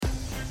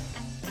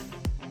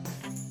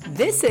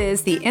This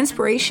is the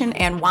Inspiration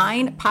and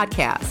Wine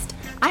podcast.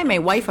 I'm a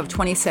wife of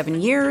 27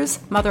 years,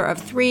 mother of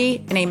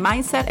 3, and a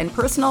mindset and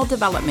personal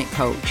development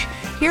coach.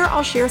 Here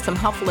I'll share some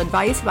helpful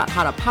advice about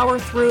how to power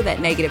through that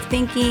negative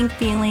thinking,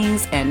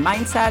 feelings, and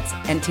mindsets,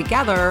 and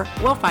together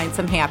we'll find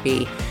some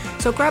happy.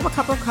 So grab a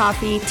cup of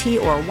coffee, tea,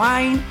 or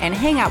wine and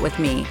hang out with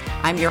me.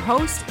 I'm your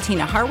host,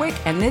 Tina Harwick,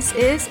 and this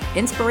is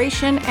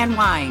Inspiration and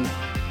Wine.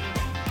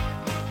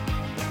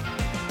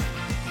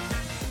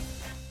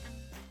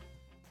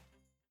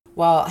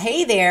 Well,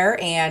 hey there,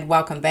 and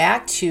welcome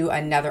back to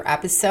another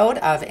episode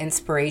of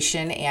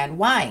Inspiration and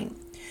Wine.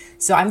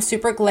 So I'm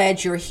super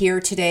glad you're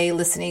here today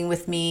listening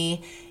with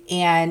me,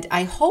 and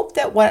I hope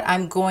that what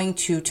I'm going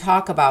to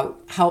talk about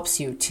helps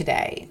you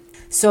today.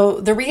 So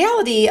the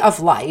reality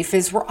of life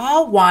is we're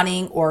all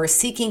wanting or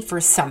seeking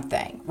for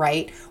something,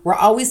 right? We're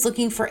always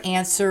looking for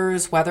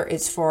answers, whether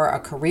it's for a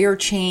career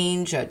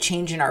change, a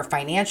change in our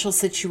financial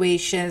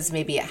situations,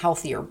 maybe a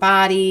healthier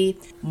body,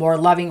 more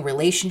loving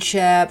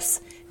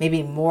relationships,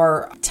 maybe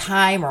more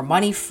time or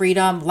money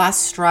freedom, less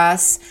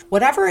stress.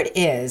 Whatever it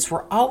is,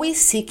 we're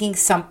always seeking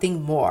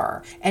something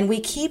more. And we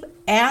keep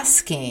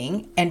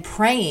asking and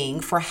praying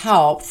for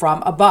help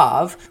from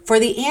above for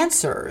the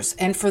answers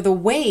and for the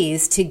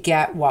ways to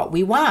get what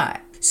we want.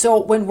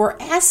 So when we're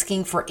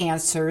asking for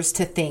answers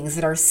to things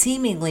that are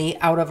seemingly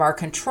out of our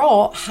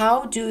control,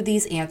 how do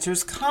these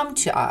answers come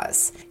to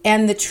us?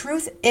 And the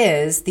truth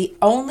is, the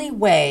only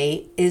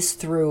way is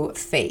through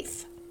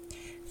faith.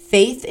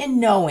 Faith in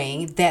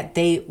knowing that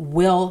they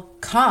will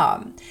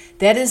come.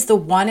 That is the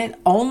one and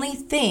only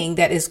thing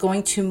that is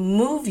going to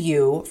move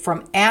you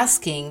from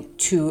asking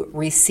to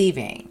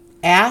receiving.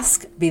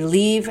 Ask,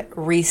 believe,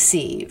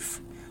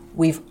 receive.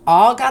 We've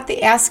all got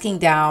the asking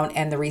down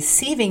and the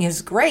receiving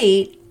is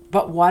great,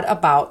 but what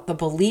about the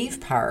believe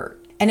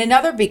part? And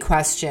another big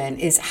question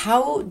is,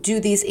 how do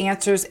these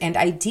answers and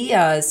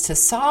ideas to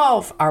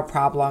solve our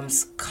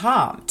problems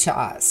come to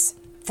us?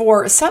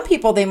 For some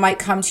people, they might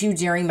come to you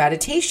during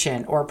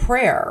meditation or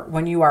prayer,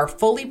 when you are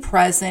fully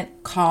present,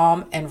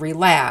 calm, and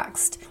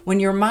relaxed, when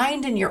your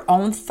mind and your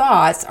own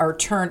thoughts are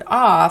turned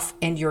off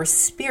and your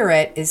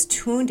spirit is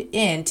tuned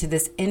in to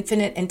this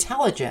infinite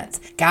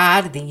intelligence,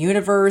 God, the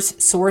universe,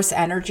 source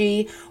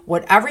energy,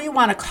 whatever you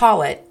want to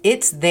call it,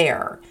 it's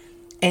there.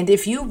 And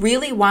if you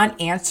really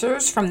want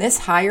answers from this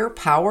higher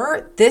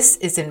power, this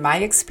is, in my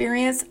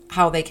experience,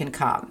 how they can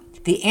come.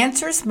 The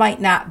answers might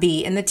not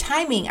be in the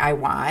timing I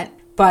want,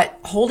 but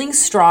holding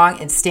strong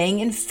and staying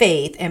in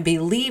faith and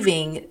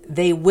believing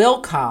they will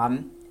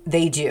come,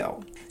 they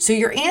do. So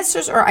your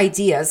answers or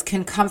ideas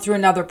can come through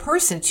another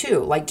person too,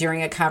 like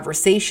during a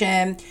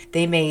conversation.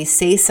 They may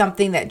say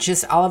something that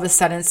just all of a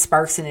sudden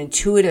sparks an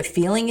intuitive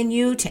feeling in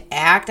you to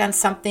act on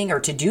something or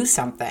to do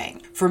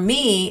something. For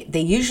me,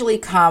 they usually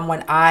come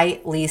when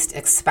I least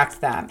expect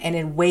them and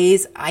in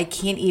ways I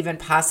can't even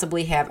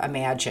possibly have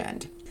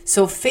imagined.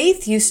 So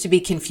faith used to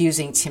be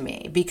confusing to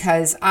me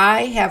because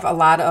I have a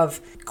lot of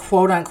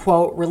quote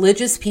unquote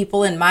religious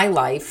people in my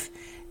life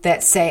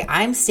that say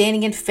I'm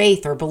standing in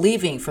faith or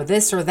believing for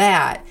this or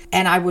that.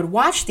 And I would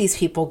watch these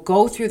people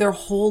go through their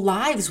whole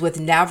lives with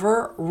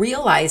never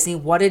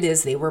realizing what it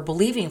is they were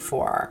believing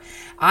for.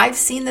 I've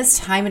seen this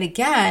time and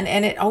again,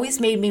 and it always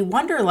made me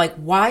wonder, like,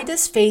 why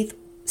does faith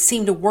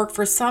seem to work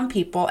for some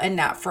people and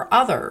not for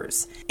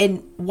others?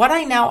 And what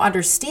I now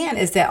understand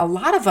is that a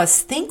lot of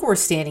us think we're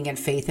standing in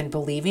faith and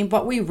believing,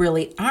 but we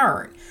really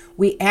aren't.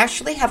 We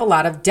actually have a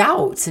lot of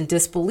doubts and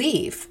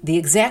disbelief, the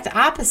exact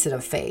opposite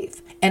of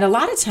faith. And a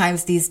lot of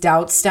times these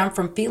doubts stem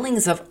from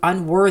feelings of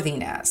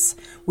unworthiness.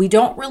 We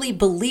don't really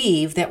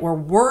believe that we're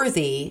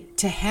worthy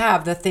to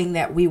have the thing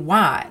that we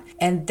want.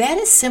 And that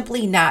is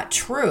simply not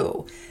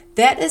true.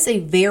 That is a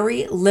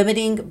very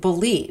limiting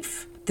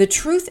belief. The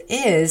truth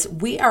is,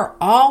 we are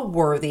all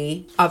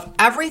worthy of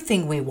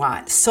everything we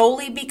want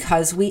solely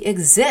because we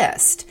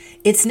exist.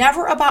 It's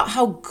never about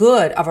how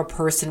good of a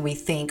person we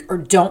think or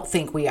don't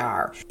think we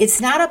are. It's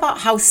not about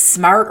how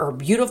smart or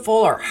beautiful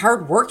or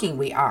hardworking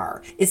we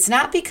are. It's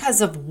not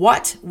because of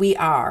what we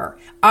are.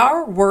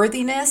 Our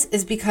worthiness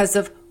is because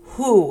of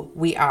who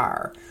we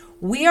are.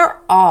 We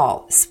are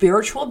all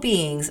spiritual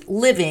beings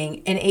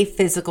living in a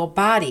physical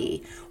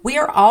body. We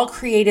are all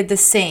created the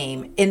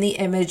same in the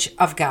image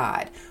of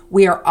God.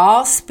 We are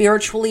all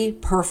spiritually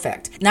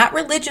perfect, not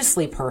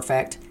religiously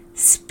perfect,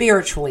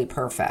 spiritually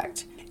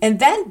perfect. And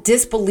then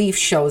disbelief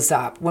shows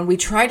up when we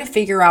try to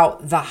figure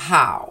out the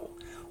how.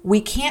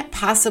 We can't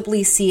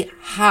possibly see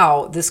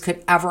how this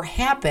could ever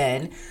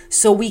happen,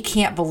 so we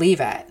can't believe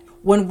it.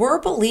 When we're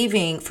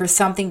believing for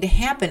something to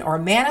happen or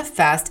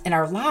manifest in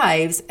our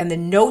lives and the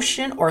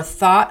notion or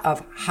thought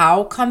of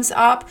how comes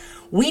up,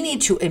 we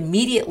need to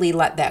immediately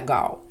let that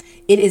go.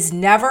 It is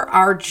never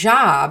our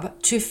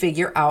job to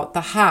figure out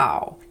the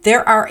how.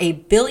 There are a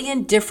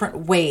billion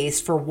different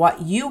ways for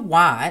what you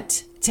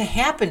want to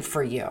happen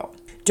for you.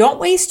 Don't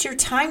waste your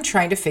time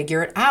trying to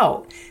figure it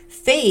out.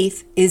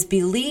 Faith is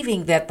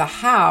believing that the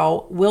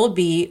how will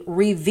be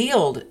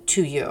revealed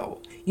to you.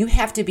 You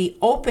have to be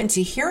open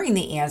to hearing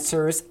the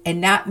answers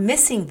and not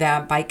missing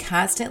them by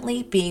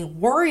constantly being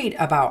worried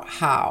about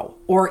how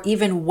or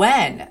even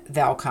when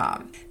they'll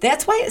come.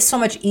 That's why it's so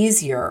much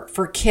easier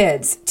for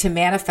kids to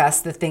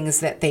manifest the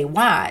things that they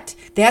want.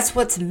 That's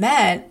what's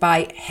meant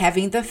by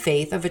having the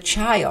faith of a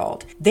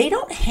child. They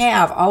don't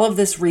have all of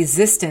this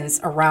resistance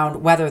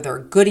around whether they're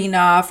good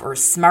enough or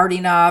smart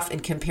enough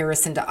in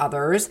comparison to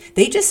others.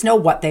 They just know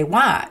what they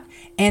want.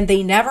 And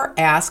they never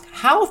ask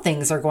how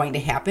things are going to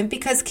happen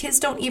because kids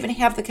don't even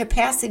have the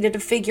capacity to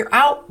figure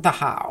out the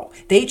how.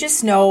 They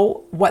just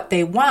know what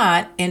they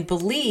want and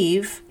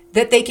believe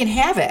that they can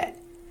have it.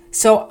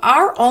 So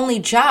our only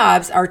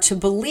jobs are to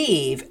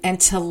believe and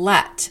to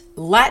let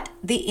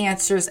the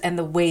answers and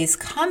the ways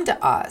come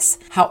to us,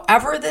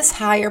 however this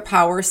higher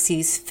power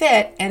sees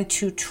fit, and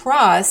to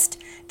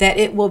trust that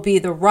it will be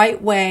the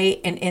right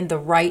way and in the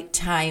right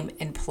time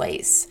and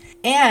place.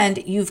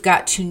 And you've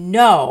got to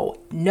know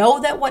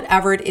that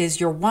whatever it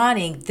is you're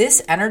wanting,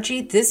 this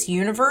energy, this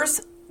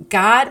universe,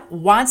 God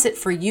wants it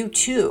for you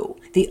too.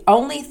 The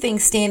only thing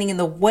standing in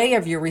the way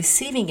of your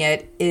receiving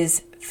it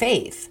is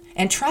faith.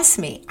 And trust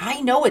me,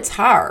 I know it's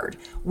hard.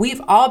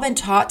 We've all been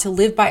taught to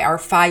live by our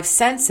five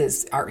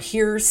senses, our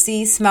hear,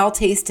 see, smell,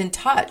 taste, and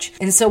touch.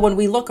 And so when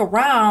we look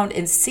around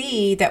and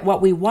see that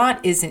what we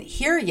want isn't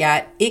here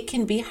yet, it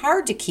can be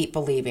hard to keep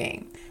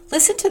believing.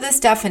 Listen to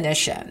this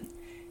definition.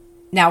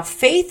 Now,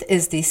 faith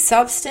is the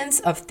substance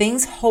of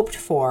things hoped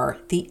for,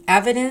 the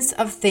evidence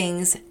of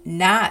things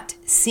not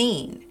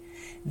seen.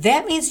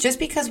 That means just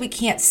because we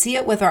can't see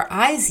it with our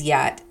eyes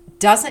yet,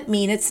 doesn't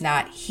mean it's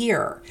not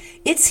here.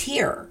 It's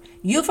here.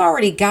 You've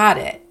already got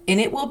it, and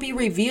it will be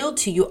revealed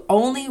to you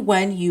only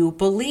when you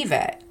believe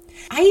it.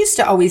 I used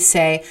to always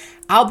say,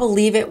 I'll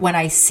believe it when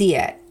I see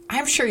it.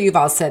 I'm sure you've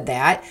all said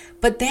that,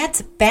 but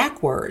that's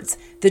backwards.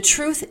 The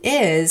truth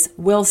is,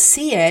 we'll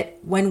see it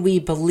when we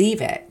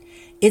believe it.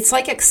 It's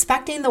like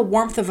expecting the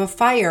warmth of a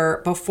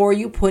fire before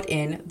you put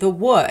in the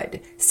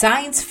wood.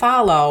 Signs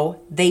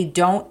follow, they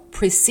don't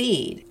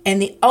precede. And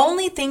the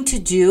only thing to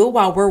do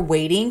while we're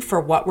waiting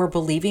for what we're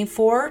believing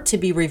for to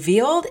be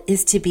revealed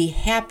is to be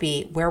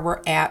happy where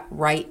we're at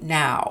right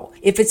now.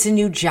 If it's a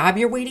new job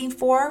you're waiting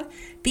for,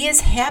 be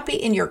as happy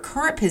in your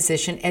current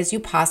position as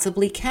you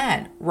possibly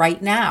can right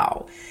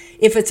now.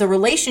 If it's a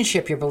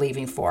relationship you're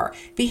believing for,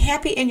 be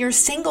happy in your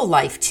single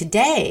life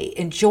today.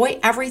 Enjoy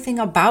everything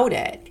about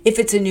it. If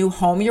it's a new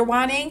home you're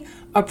wanting,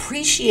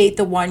 appreciate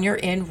the one you're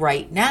in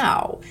right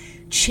now.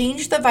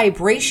 Change the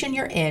vibration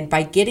you're in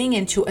by getting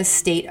into a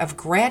state of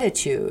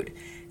gratitude.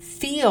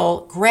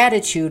 Feel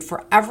gratitude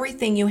for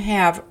everything you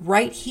have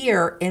right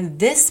here in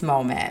this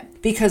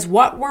moment, because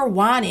what we're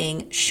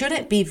wanting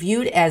shouldn't be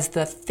viewed as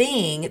the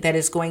thing that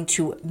is going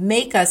to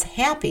make us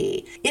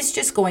happy. It's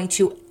just going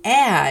to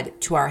add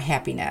to our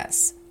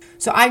happiness.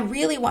 So I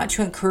really want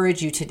to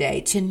encourage you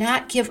today to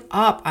not give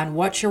up on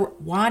what you're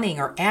wanting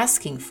or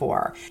asking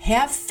for.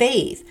 Have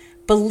faith,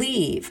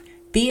 believe,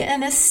 be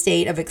in a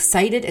state of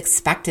excited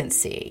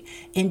expectancy,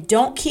 and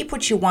don't keep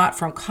what you want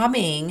from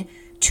coming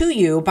to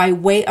you by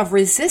way of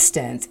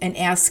resistance and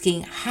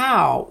asking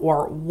how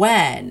or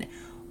when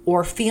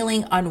or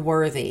feeling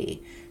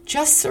unworthy.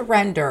 Just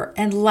surrender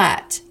and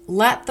let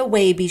the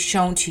way be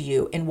shown to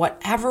you in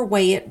whatever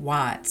way it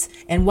wants.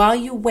 And while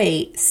you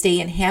wait,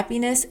 stay in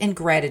happiness and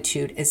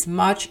gratitude as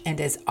much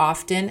and as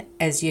often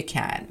as you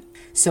can.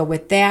 So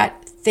with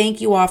that,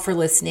 thank you all for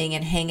listening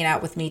and hanging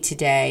out with me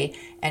today,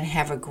 and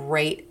have a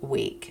great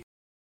week.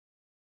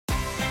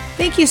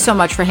 Thank you so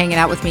much for hanging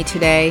out with me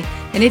today.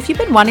 And if you've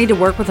been wanting to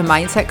work with a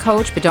mindset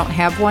coach but don't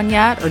have one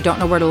yet or don't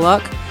know where to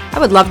look, I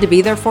would love to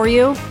be there for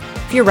you.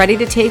 If you're ready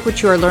to take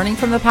what you are learning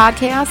from the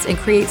podcast and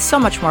create so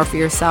much more for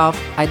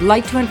yourself, I'd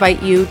like to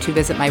invite you to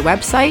visit my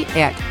website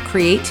at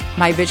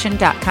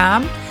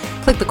createmyvision.com.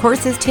 Click the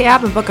courses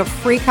tab and book a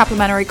free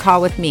complimentary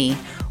call with me,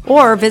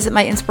 or visit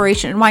my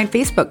Inspiration and Wine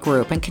Facebook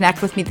group and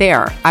connect with me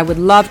there. I would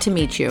love to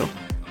meet you.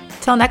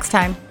 Till next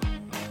time.